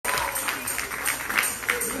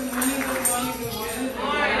We are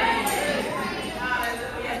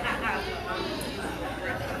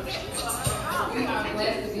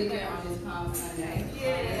blessed to be here on this Palm Sunday. I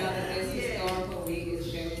know that this historical week is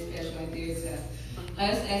very special and dear to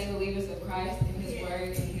us as believers of Christ and His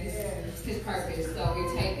Word and His purpose. So we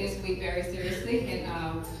take this week very seriously,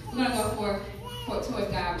 and we're going to go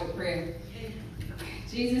towards God with prayer.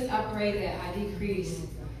 Jesus, I pray that I decrease,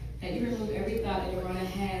 that you remove every thought that Rona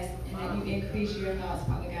has, and that you increase your thoughts,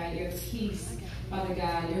 Father God, your peace, Father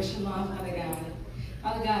God, your shalom, Father God.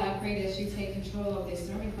 Father God, I pray that you take control of this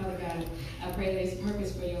sermon, Father God. I pray that it's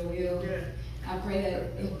purpose for your will. I pray that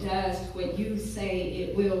it does what you say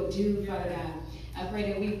it will do, Father God. I pray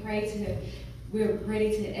that we're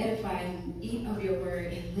ready to edify and eat of your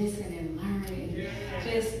word and listen and learn and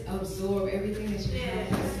just absorb everything that you have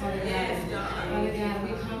for us, Father God. Father God,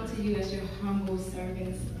 we come to you as your humble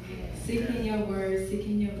servants, seeking your word,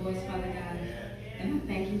 seeking your voice, Father God. And I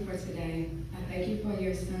thank you for today. I thank you for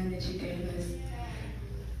your son that you gave us.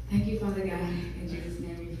 Thank you, Father God. In Jesus'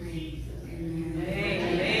 name we pray. Amen.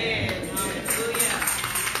 Amen. Hallelujah.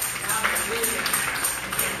 Hallelujah.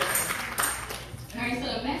 All right, so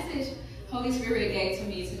the message Holy Spirit gave to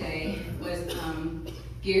me today was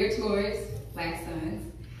geared towards black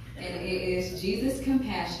sons, and it is Jesus'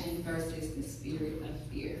 compassion versus the spirit of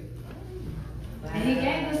fear. And he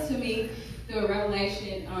gave this to me through a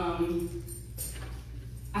revelation.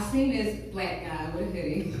 I seen this black guy with a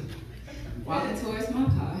hoodie walking towards my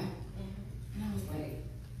car, and I was like,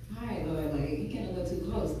 all right, Lord, like, he getting a little too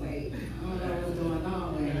close, like, I don't know what's going on,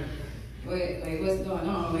 what's going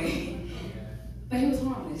on, but he was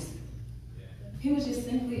harmless. He was just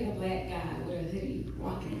simply a black guy with a hoodie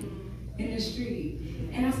walking in the street.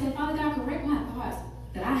 And I said, Father God, correct my thoughts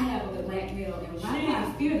that I have of the black male, and why do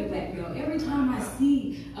I fear the black male? Every time I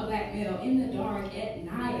see a black male in the dark at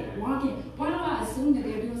night walking, why do I assume that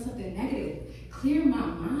they're doing something negative? Clear my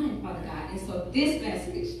mind, Father God. And so this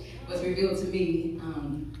message was revealed to me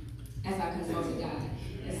as I consulted God.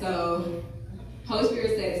 And so Holy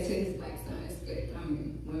Spirit said it's to his black sons, but I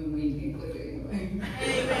mean, when we include it anyway.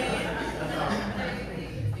 Amen.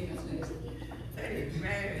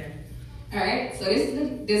 All right, so this is the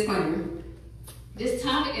disclaimer. This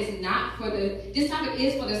topic is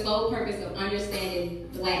for the sole purpose of understanding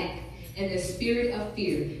black and the spirit of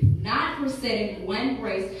fear, not for setting one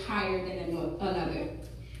race higher than another.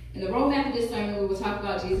 In the roadmap of this sermon, we will talk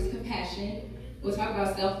about Jesus' compassion. We'll talk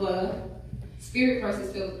about self-love, spirit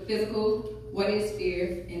versus physical, what is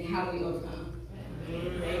fear, and how do we overcome.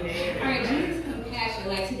 Amen. All right, Jesus' compassion.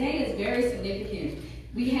 Like, today is very significant.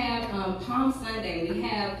 We have Palm Sunday. We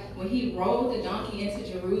have when he rode the donkey into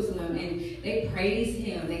Jerusalem, and they praised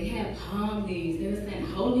him. They had palm leaves. They were saying,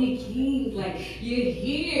 "Holy King, like, you're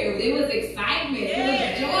here." There was excitement. There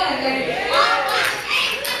was joy. Like, oh my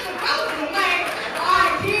King, like, our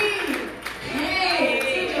King. Hey,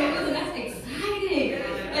 to Jerusalem. That's exciting.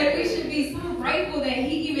 Like, we should be so grateful that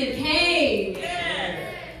he even came.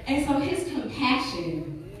 And so his compassion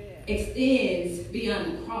extends beyond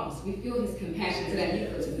the cross. We feel his compassion today. You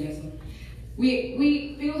go to the next one. We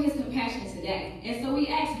feel his compassion today. And so we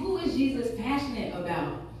ask, who is Jesus passionate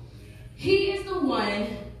about? He is the one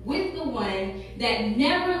with the one that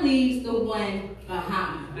never leaves the one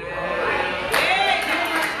behind.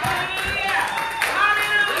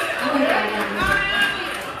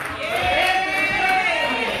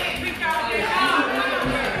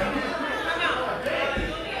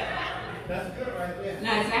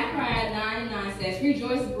 Now, Zechariah 9:9 says,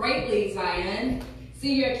 "Rejoice greatly, Zion.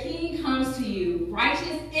 See, your king comes to you,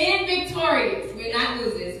 righteous and victorious." We're not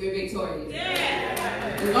losers, we're victorious.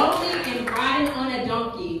 Lowly and riding on a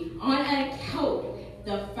donkey, on a colt,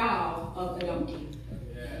 the foal of the donkey.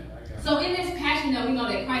 So in this passion that we know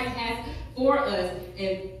that Christ has for us,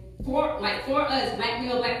 and for us, black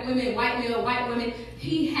male, black women, white male, white women,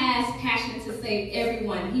 he has passion to save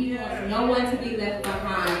everyone. He wants no one to be left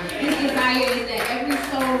behind. His desire is that every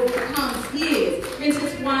soul becomes his,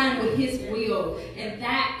 intertwined with his will. And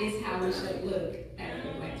that is how we should look at the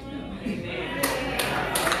black male.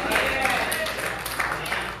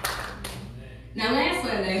 Now, last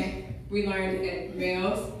Sunday, we learned that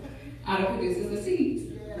males auto-produces the seeds.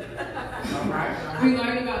 We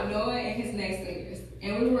learned about Noah and his naysayers.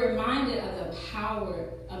 And we were reminded of the power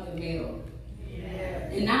of the male.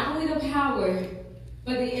 And not only the power,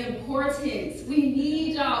 but the importance. We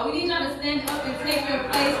need y'all. We need y'all to stand up and take your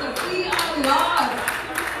place, because we are lost.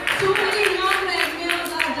 Too many young black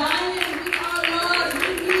males are dying. We are lost. We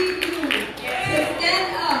need you to stand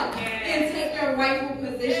up and take your rightful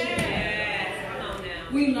position.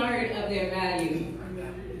 We learned of their value.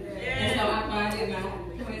 And so I find it not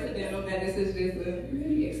coincidental that this is just a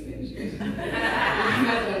really expensive.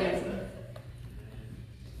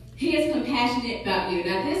 He is compassionate about you.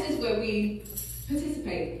 Now, this is where we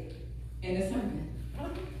participate in the sermon.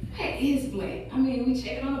 What is black? I mean, we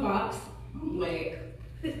check it on the box. I'm black.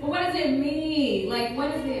 But what does it mean? Like,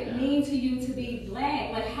 what does it mean to you to be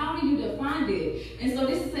black? Like, how do you define it? And so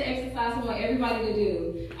this is the exercise I want everybody to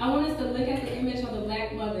do. I want us to look at the image of the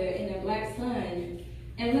black mother and the black son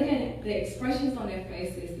and look at the expressions on their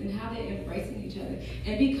faces and how they're embracing each other.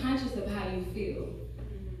 And be conscious of how you feel.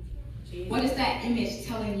 What is that image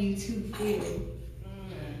telling you to feel?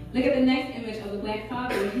 Look at the next image of the black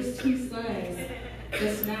father with his two sons.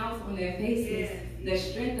 The smiles on their faces, the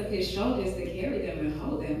strength of his shoulders to carry them and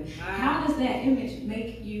hold them. How does that image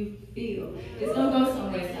make you feel? It's going to go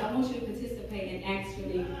somewhere, so I want you to participate and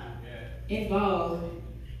actually involve.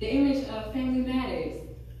 The image of Family Matters,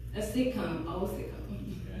 a sitcom, old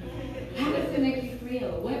sitcom. How does it make you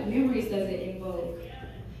feel? What memories does it invoke?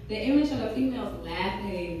 The image of the females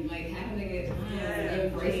laughing, like having a good time,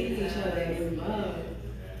 embracing each other in love.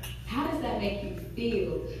 How does that make you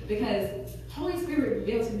feel? Because Holy Spirit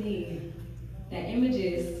revealed to me that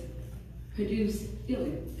images produce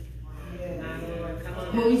feelings.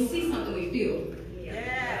 When we see something, we feel.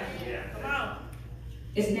 Come on.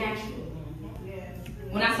 It's natural.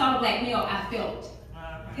 When I saw the black male, I felt.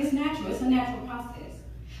 It's natural. It's a natural process.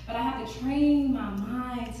 But I have to train my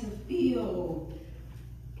mind to feel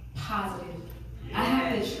positive. I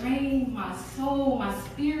have to train my soul, my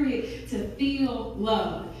spirit to feel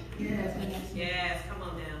love. Yes, come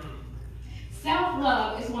on now.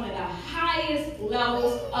 Self-love is one of the highest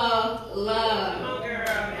levels of love. Come on, girl.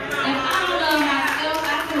 If I don't love myself,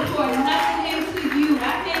 I can pour nothing into you. I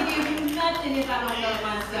can't give you nothing if I don't love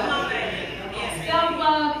myself.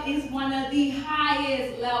 Self-love is one of the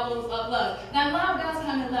highest levels of love. Now, love does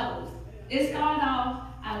come in levels. It started off,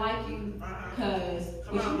 I like you because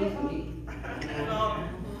what you did for me.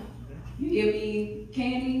 You give me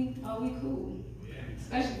candy, oh, we cool.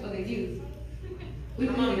 Especially for the youth. We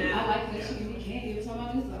do. I like that she give me candy every time I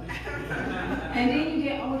do something. And then you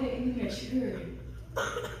get older and you mature.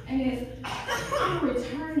 And it's, I'm gonna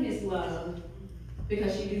return this love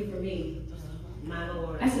because you do for me. My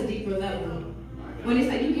Lord. That's a deeper level. When they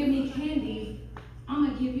say you give me candy, I'm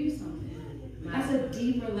gonna give you something. That's a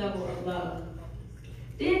deeper level of love.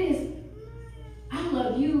 Then it's, I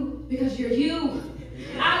love you because you're you.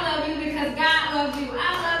 I love you because God loves you. I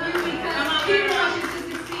love you because He wants you to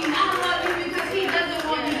succeed. I love you because He doesn't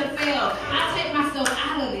want you to fail. I take myself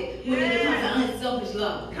out of it when it becomes an unselfish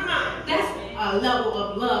love. Come on. That's a level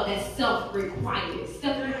of love that's self-required.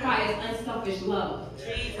 Self requires unselfish love.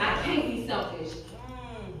 I can't be selfish.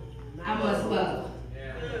 I must love.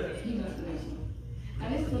 You know the next one. Now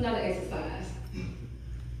this is another exercise.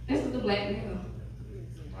 This is the black male.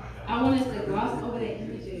 I want us to gloss over the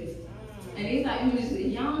images. And these are images that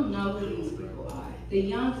young know who these people are. The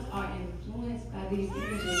young are influenced by these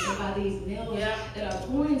images and by these males that are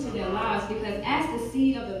pouring into their lives because as the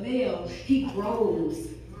seed of the male, he grows.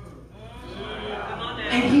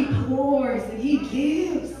 And he pours and he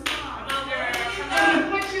gives. And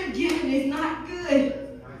if what you're giving is not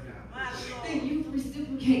good, then you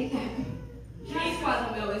reciprocate that. That's why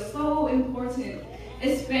the male is so important,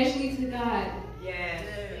 especially to God. Yes.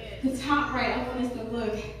 The top right, I want us to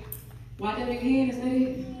look. Watch that again. Is that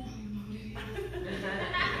it?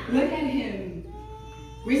 Look at him.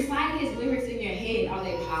 Recite his lyrics in your head. Are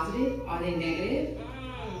they positive? Are they negative?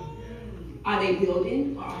 Are they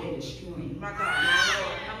building or are they destroying? My God.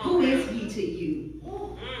 Who is he to you?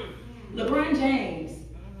 LeBron James.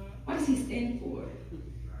 What does he stand for?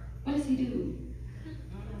 What does he do?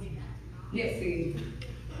 Nipsey.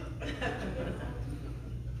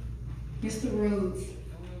 Mr. Rhodes.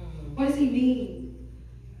 What does he mean?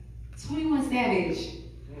 21 Savage.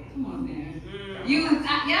 Come on, man. Y'all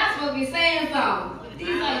supposed to be saying something.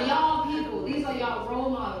 These are y'all people. These are y'all role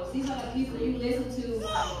models. These are the people you listen to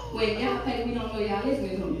when y'all think we don't know y'all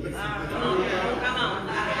listening to. Come on.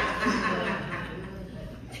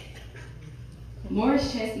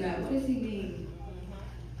 Morris Chestnut. What does he mean?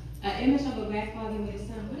 An image of a black father with his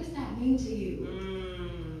son. What does that mean to you?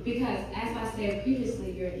 Because as I said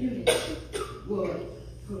previously, your image will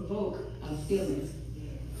provoke a feeling.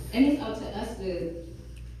 And it's up to us to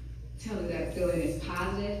tell us that feeling is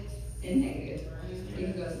positive and negative. You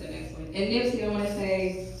can go to the next one. And Nipsey, I want to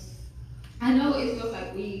say, I know it feels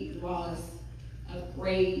like we lost a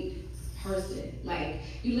great person. Like,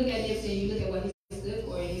 you look at Nipsey and you look at what he stood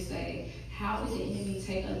for and you say, how did the enemy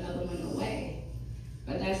take another one away?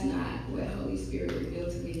 But that's not what Holy Spirit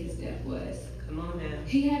revealed to me his death was. Come on now.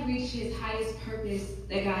 He had reached his highest purpose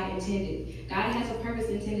that God intended. God has a purpose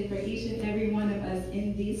intended for each and every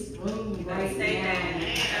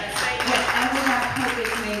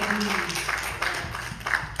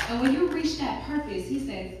this. He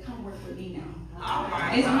says, come work with me now. All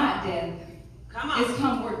right. It's not death. Come on. It's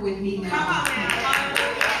come work with me now. Come on, man.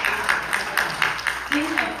 Think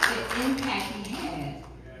of the impact he had.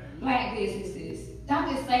 Black businesses.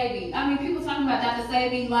 Dr. Sebi. I mean, people talking about Dr.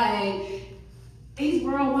 Sebi like he's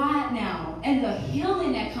worldwide now. And the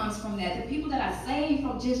healing that comes from that. The people that are saved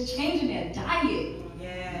from just changing their diet.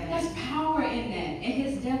 Yes. There's power in that. And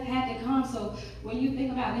his death had to come. So when you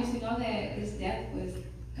think about this, you know that his death was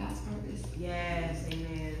God's purpose. Yes,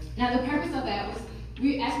 amen. Now the purpose of that was,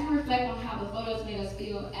 as we reflect on how the photos made us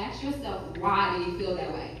feel, ask yourself, why do you feel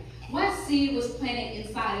that way? What seed was planted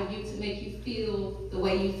inside of you to make you feel the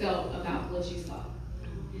way you felt about what you saw?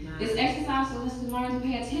 This exercise for us to learn to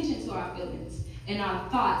pay attention to our feelings and our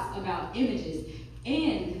thoughts about images,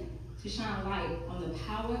 and to shine light on the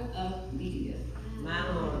power of media. My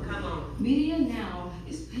Lord, come on. Media now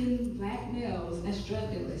is pitting black males as drug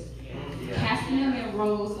dealers, Yeah. casting them in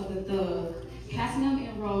roles of the thug, casting them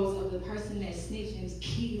in roles of the person that snitched and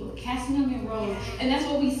killed, casting them in roles, and that's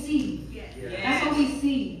what we see. That's what we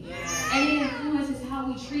see. And it influences how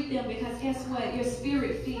we treat them, because guess what? Your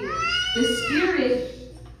spirit feels. The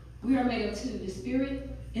spirit, we are made of two, the spirit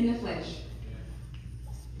and the flesh.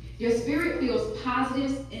 Your spirit feels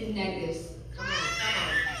positives and negatives.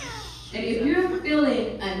 And if you're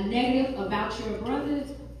feeling a negative about your brother,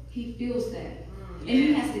 he feels that. And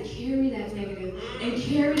he has to carry that negative, and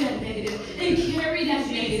carry that negative, and carry that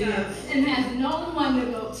negative, and has no one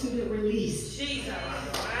to go to the release. Jesus.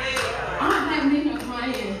 Our black men are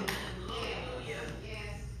crying.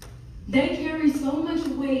 They carry so much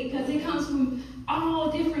weight because it comes from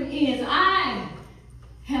all different ends. I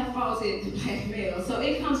have faulted the black male, so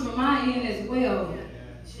it comes from my end as well.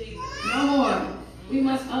 No more. We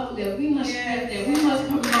must uplift. We must strengthen. We must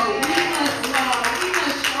promote. We must love. We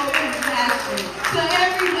must show compassion to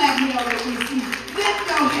every black male that we see. Lift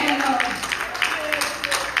your head up.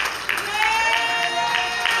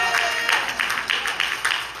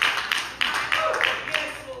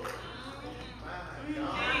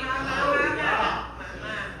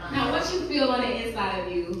 Now, what you feel on the inside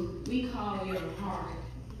of you, we call your heart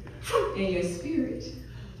and your spirit.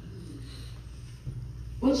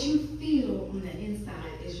 What you feel on the inside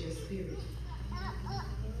is your spirit.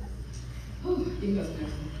 Whew, you must know.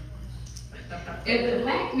 If the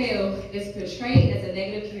black male is portrayed as a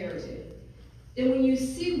negative character, then when you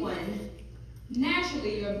see one,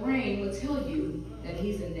 naturally your brain will tell you that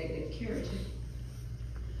he's a negative character.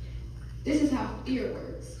 This is how fear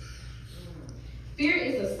works. Fear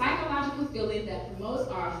is a psychological feeling that promotes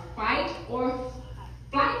our flight or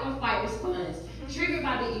fight response, triggered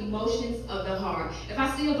by the emotions of the heart. If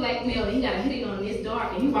I see a black male and he got a hitting on this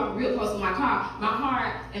dark and he walk real close to my car, my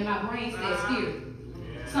heart and my brain says fear.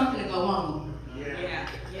 Something to go on. Yeah.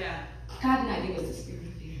 God did not give us the spirit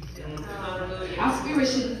of fear. Hallelujah. Our spirit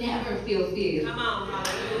should never feel fear. Come on,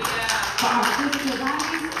 hallelujah. For our physical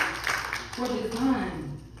bodies were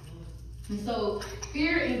designed. And so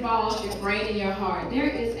fear involves your brain and your heart. There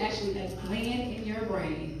is actually a gland in your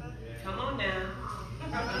brain Come on now.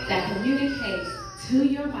 that communicates to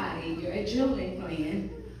your body, your adrenaline gland,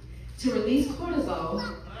 to release cortisol,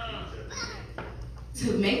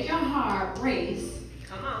 to make your heart race,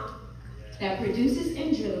 Come on. that produces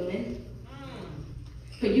adrenaline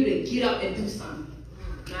for you to get up and do something.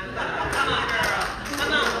 Come on, girl.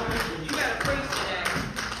 Come on. You better preach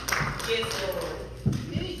today. Yes, Lord.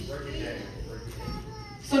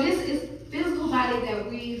 So this is physical body that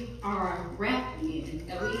we are wrapped in,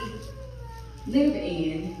 that we live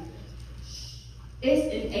in.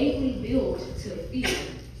 It's innately built to fear.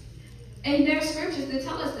 And there are scriptures that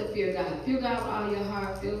tell us to fear God. Fear God with all your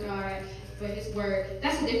heart. Fear God for his word.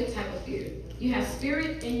 That's a different type of fear. You have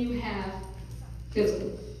spirit and you have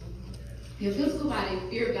physical. Your physical body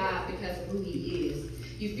fear God because of who he is.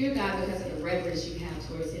 You fear God because of the reverence you have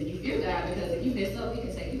towards him. You fear God because if you mess up, he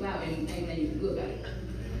can take you out and ain't nothing you can do about it.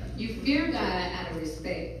 You fear God out of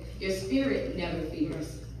respect. Your spirit never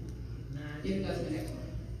fears. You can go to the next one.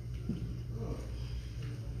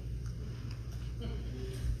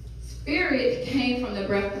 Spirit came from the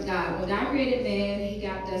breath of God. When God created man, he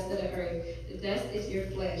got dust of the earth. The dust is your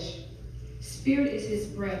flesh. Spirit is his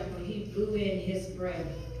breath. When he blew in his breath,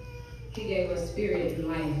 he gave us spirit and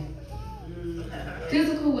life.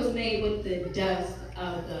 Physical was made with the dust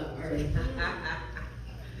of the earth.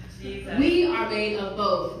 We are made of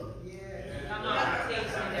both.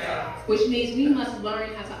 Which means we must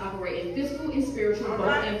learn how to operate in physical and spiritual,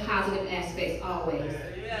 both in positive aspects, always.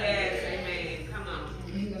 Yes, amen. Come on.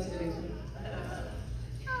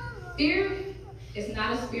 Fear is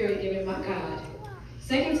not a spirit given by God.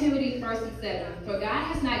 2 Timothy 1:7. For God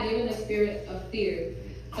has not given a spirit of fear,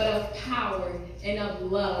 but of power and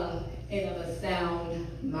of love and of a sound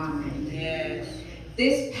mind. Yes.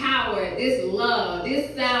 This power, this love,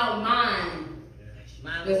 this sound mind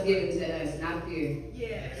was given to us, not fear.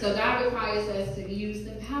 Yes. So God requires us to use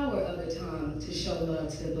the power of the tongue to show love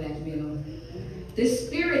to the black male. The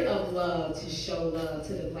spirit of love to show love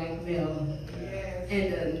to the black male. Yes.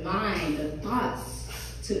 And the mind, the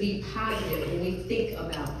thoughts to be positive when we think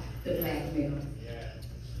about the black male.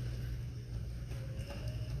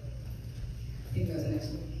 You can go to the next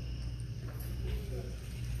one.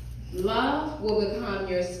 Love will become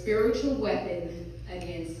your spiritual weapon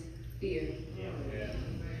against fear.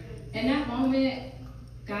 In that moment,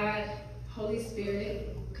 God, Holy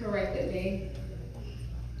Spirit, corrected me.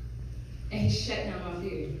 And he shut down my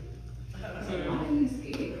fear. I said, why are you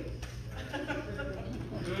scared?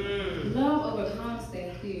 Love overcomes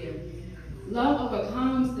that fear. Love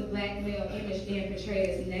overcomes the black male image being portrayed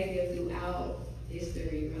as negative throughout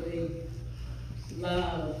history, really.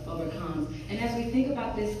 Love overcomes. And as we think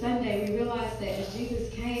about this Sunday, we realize that as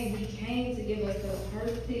Jesus came, he came to give us the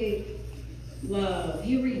perfect love.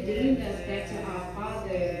 He redeemed us back to our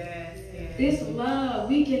Father. This love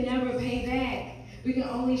we can never pay back. We can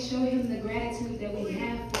only show him the gratitude that we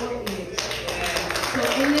have for it. So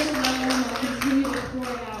in this love, we're going to continue to pour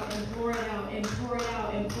it out and pour it out and pour it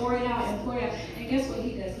out and pour it out and pour it out. And guess what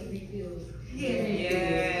he does? He refills.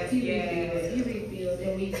 He refills.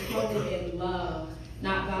 And we flow in love.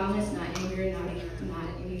 Not violence, not anger, not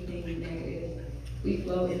anything negative. We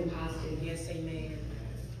flow in positive. Yes, amen.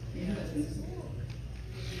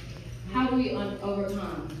 How do we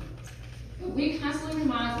overcome? We constantly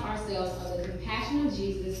remind ourselves of the compassion of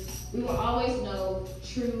Jesus. We will always know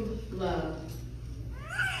true love.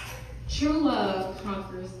 True love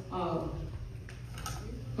conquers all.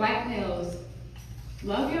 Black males,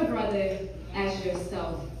 love your brother as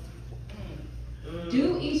yourself.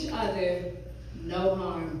 Do each other no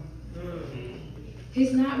harm.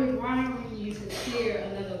 He's not requiring you to fear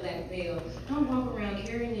another black male. Don't walk around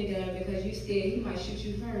carrying your gun because you're scared he might shoot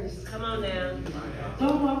you first. Come on now.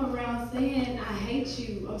 Don't walk around saying, I hate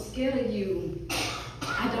you, I'm scared of you,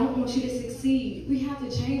 I don't want you to succeed. We have to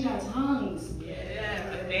change our tongues.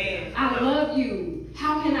 Yeah, man. I love you.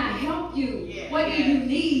 How can I help you? Yeah. What do you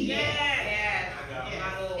need? Yeah.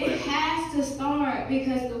 It has to start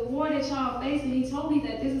because the war that y'all facing, he told me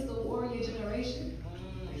that this is the warrior generation.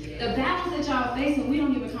 The battles that y'all facing, we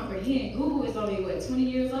don't even comprehend. Google is only, 20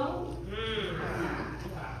 years old?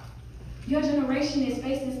 Your generation is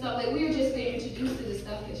facing stuff that we're just being introduced to the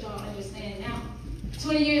stuff that y'all understand now.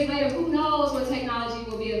 20 years later, who knows what technology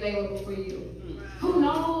will be available for you? Who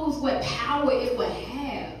knows what power it will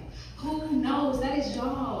have? Who knows? That is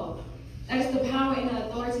y'all. That is the power and the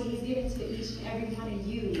authority he's given to each and every one of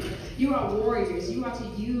you. You are warriors. You are to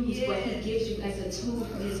use what he gives you as a tool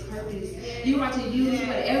for his purpose. You are to use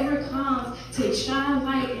whatever comes to shine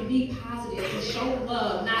light and be positive, to show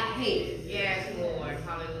love, not hate. Yes, Lord.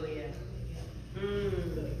 Hallelujah. You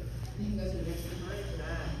can go to the next one.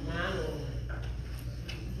 My Lord.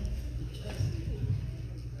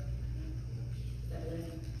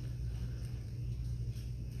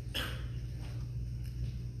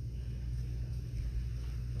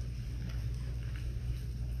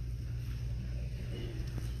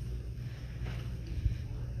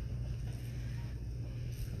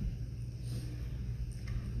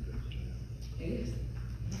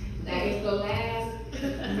 That is the last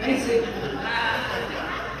message.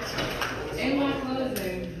 In my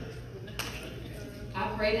closing, I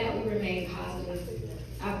pray that we remain positive.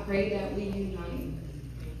 I pray that we unite.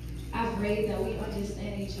 I pray that we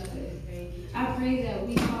understand each other. I pray that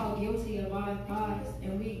we fall guilty of our thoughts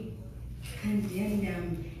and we condemn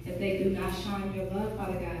them if they do not shine your love,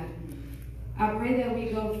 Father God. I pray that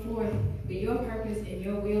we go forth with your purpose and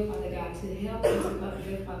your will, Father God, to help and to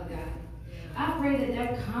uplift, Father God. I pray that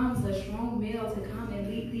there comes a strong male to come and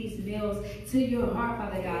lead these males to your heart,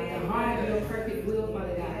 Father God, the heart of your perfect will,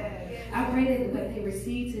 Father God. I pray that what they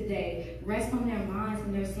receive today rest on their minds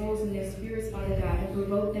and their souls and their spirits, Father God, and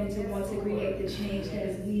provoke them to want to create the change that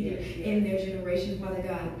is needed in their generation, Father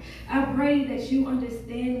God. I pray that you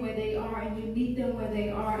understand where they are and you meet them where they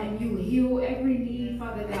are and you heal every need,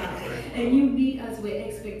 Father God, and you meet us with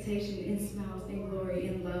expectation and smiles and glory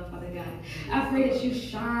and love, Father God. I pray that you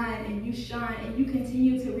shine and you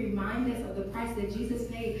continue to remind us of the price that Jesus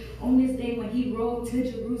paid on this day when he rode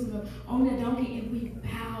to Jerusalem on the donkey and we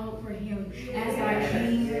bow for him as our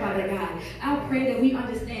King, Father God. I pray that we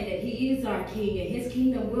understand that he is our King and his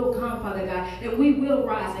kingdom will come, Father God, that we will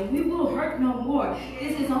rise and we will hurt no more.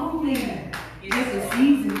 This is only It's a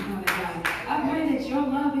season, Father God. I pray that your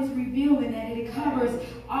love is revealed and that it covers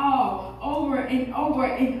all over and over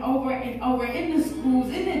and over and over in the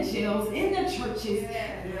schools, in the jails, in the churches,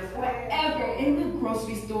 wherever, in the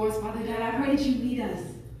grocery stores, Father God. I pray that you meet us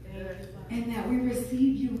and that we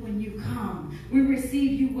receive you when you come. We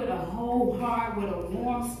receive you with a whole heart, with a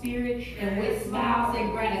warm spirit, and with smiles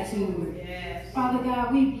and gratitude. Father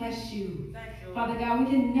God, we bless you. Father God, we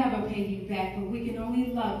can never pay you back, but we can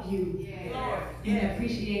only love you and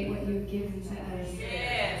appreciate what you've given to us.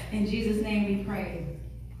 In Jesus' name we pray.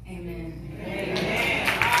 Amen. Amen.